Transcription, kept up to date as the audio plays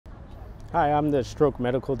Hi, I'm the stroke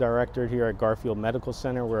medical director here at Garfield Medical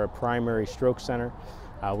Center. We're a primary stroke center.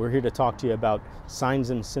 We're here to talk to you about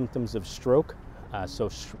signs and symptoms of stroke.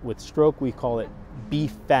 With stroke, we call it B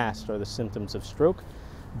fast, or the symptoms of stroke.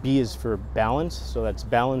 B is for balance, so that's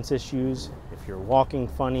balance issues. If you're walking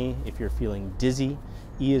funny, if you're feeling dizzy.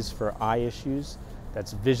 E is for eye issues.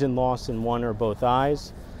 That's vision loss in one or both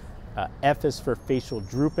eyes. F is for facial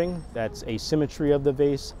drooping. That's asymmetry of the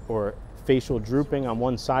face or facial drooping on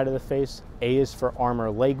one side of the face. A is for arm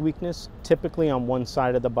or leg weakness, typically on one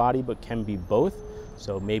side of the body, but can be both.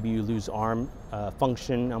 So maybe you lose arm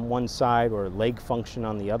function on one side or leg function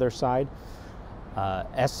on the other side.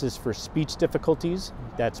 S is for speech difficulties.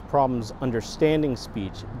 That's problems understanding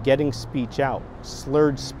speech, getting speech out,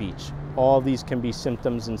 slurred speech. All these can be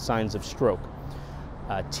symptoms and signs of stroke.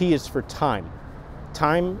 T is for time.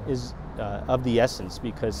 Time is of the essence,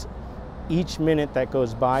 because each minute that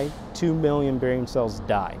goes by, 2 million brain cells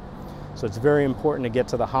die. So it's very important to get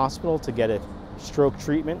to the hospital to get a stroke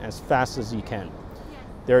treatment as fast as you can.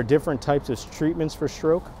 There are different types of treatments for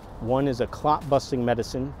stroke. One is a clot-busting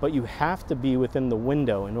medicine, but you have to be within the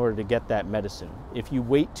window in order to get that medicine. If you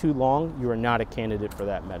wait too long, you are not a candidate for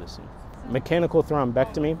that medicine. Mechanical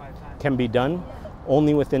thrombectomy can be done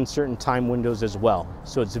only within certain time windows as well.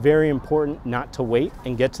 So it's very important not to wait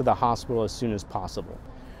and get to the hospital as soon as possible.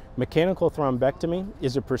 Mechanical thrombectomy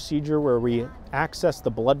is a procedure where we access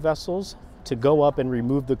the blood vessels to go up and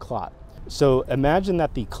remove the clot. So imagine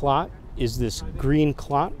that the clot is this green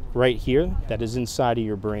clot right here that is inside of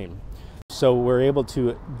your brain. So we're able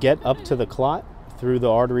to get up to the clot through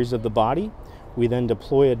the arteries of the body. We then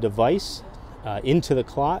deploy a device into the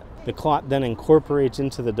clot. The clot then incorporates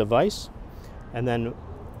into the device, and then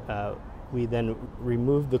we then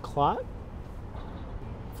remove the clot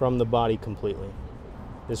from the body completely.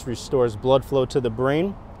 This restores blood flow to the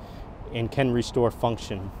brain and can restore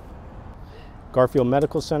function. Garfield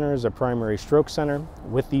Medical Center is a primary stroke center.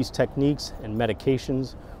 With these techniques and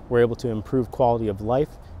medications, we're able to improve quality of life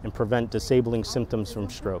and prevent disabling symptoms from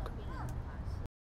stroke.